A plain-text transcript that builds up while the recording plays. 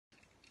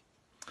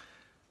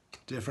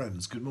Dear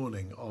friends, good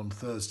morning on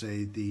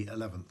Thursday the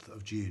 11th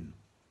of June.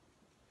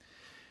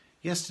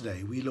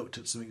 Yesterday we looked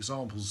at some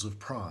examples of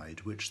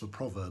pride which the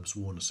Proverbs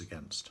warn us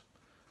against.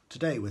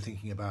 Today we're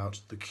thinking about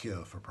the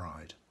cure for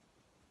pride.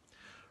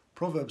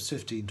 Proverbs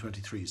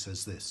 15:23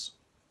 says this: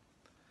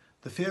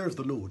 "The fear of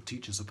the Lord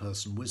teaches a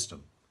person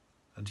wisdom,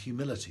 and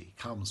humility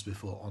comes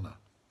before honour."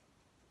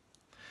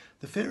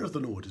 The fear of the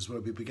Lord is where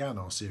we began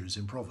our series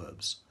in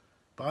Proverbs,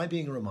 by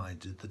being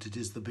reminded that it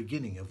is the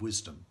beginning of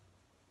wisdom.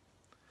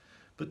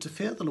 But to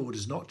fear the Lord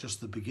is not just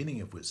the beginning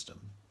of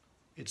wisdom,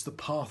 it's the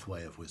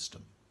pathway of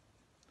wisdom.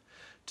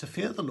 To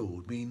fear the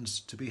Lord means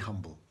to be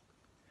humble.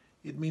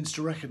 It means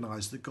to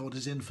recognise that God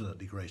is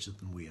infinitely greater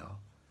than we are,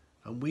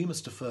 and we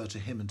must defer to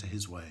him and to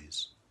his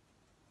ways.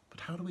 But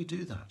how do we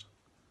do that?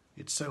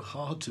 It's so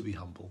hard to be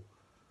humble.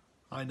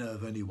 I know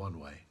of only one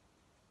way.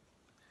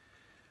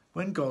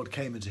 When God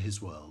came into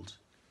his world,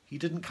 he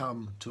didn't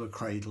come to a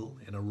cradle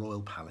in a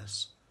royal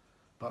palace,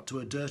 but to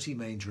a dirty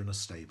manger in a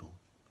stable.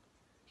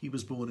 He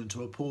was born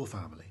into a poor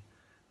family,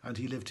 and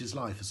he lived his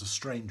life as a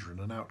stranger and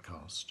an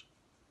outcast.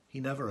 He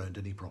never owned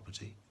any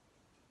property.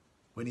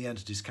 When he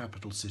entered his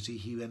capital city,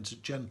 he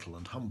entered gentle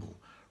and humble,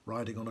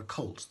 riding on a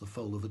colt, the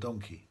foal of a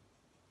donkey.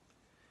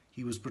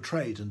 He was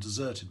betrayed and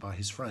deserted by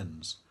his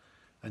friends,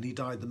 and he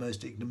died the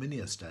most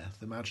ignominious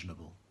death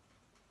imaginable,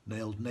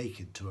 nailed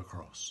naked to a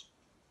cross.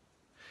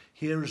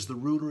 Here is the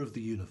ruler of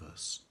the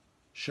universe,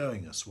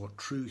 showing us what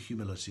true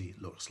humility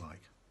looks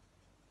like.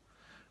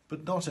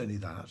 But not only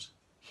that,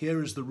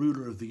 here is the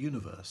ruler of the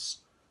universe,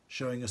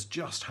 showing us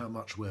just how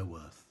much we're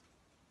worth.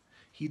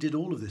 He did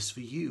all of this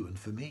for you and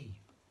for me.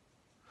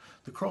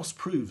 The cross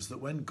proves that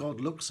when God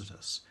looks at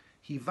us,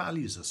 he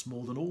values us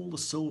more than all the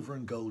silver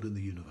and gold in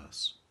the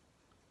universe.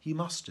 He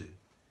must do.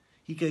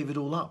 He gave it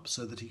all up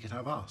so that he could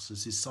have us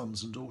as his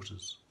sons and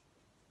daughters.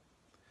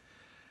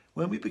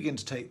 When we begin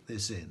to take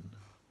this in,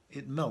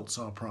 it melts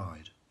our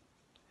pride.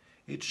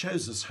 It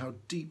shows us how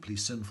deeply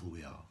sinful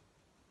we are.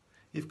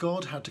 If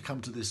God had to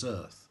come to this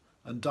earth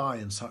and die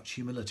in such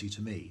humility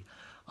to me,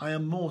 I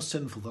am more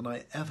sinful than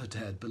I ever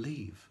dared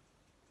believe.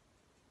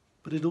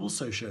 But it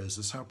also shows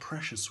us how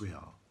precious we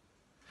are.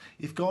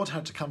 If God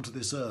had to come to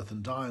this earth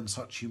and die in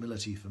such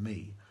humility for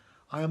me,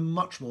 I am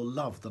much more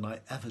loved than I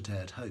ever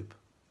dared hope.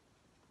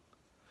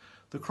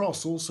 The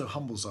cross also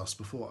humbles us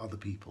before other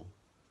people.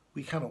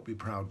 We cannot be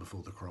proud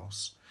before the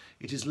cross.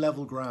 It is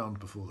level ground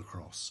before the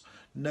cross.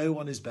 No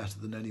one is better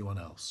than anyone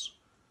else.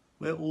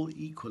 We're all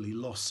equally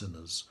lost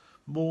sinners,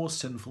 more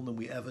sinful than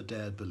we ever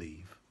dared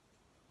believe.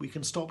 We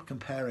can stop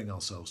comparing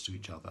ourselves to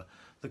each other.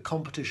 The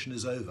competition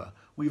is over.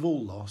 We've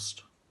all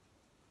lost.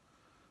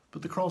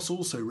 But the cross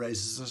also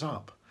raises us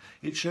up.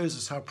 It shows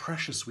us how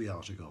precious we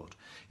are to God.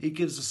 It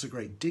gives us a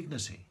great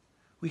dignity.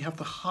 We have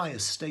the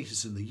highest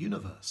status in the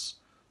universe,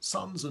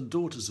 sons and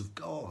daughters of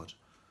God,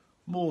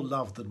 more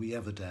loved than we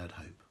ever dared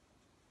hope.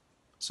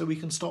 So we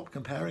can stop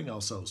comparing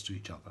ourselves to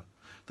each other.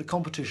 The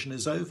competition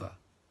is over.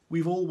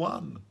 We've all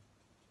won.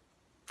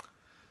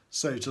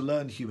 So to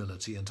learn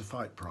humility and to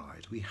fight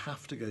pride, we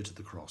have to go to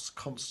the cross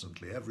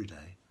constantly every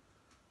day.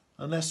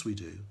 Unless we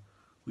do,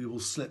 we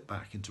will slip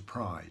back into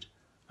pride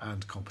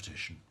and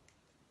competition.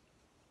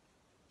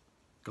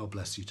 God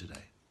bless you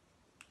today.